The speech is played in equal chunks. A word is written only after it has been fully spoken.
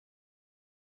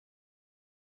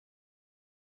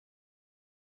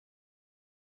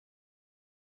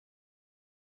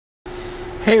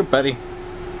Hey everybody,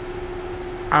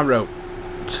 I wrote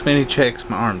so many checks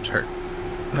my arms hurt.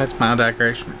 That's my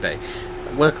digression today.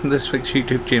 Welcome to this week's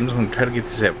YouTube gym. I'm going to try to get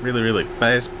this out really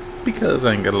fast because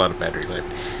I ain't got a lot of battery left.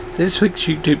 This week's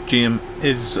YouTube gym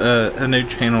is a new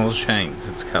channel of Shane's.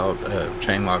 It's called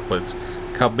Shane Lockwood's,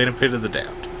 called Benefit of the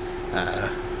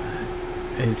Doubt.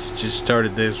 He's just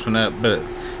started this one up, but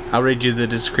I'll read you the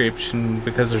description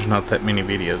because there's not that many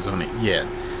videos on it yet.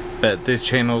 But this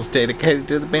channel is dedicated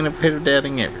to the benefit of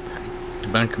doubting everything,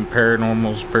 debunking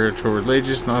paranormal, spiritual,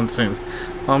 religious nonsense,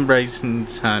 while embracing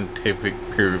scientific,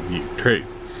 peer-reviewed truth.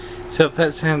 So if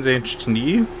that sounds interesting to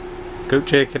you, go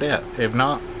check it out. If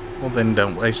not, well then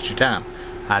don't waste your time.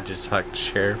 I just like to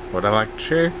share what I like to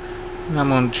share, and I'm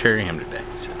going to share him today.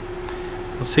 So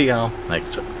we'll see y'all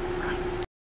next week.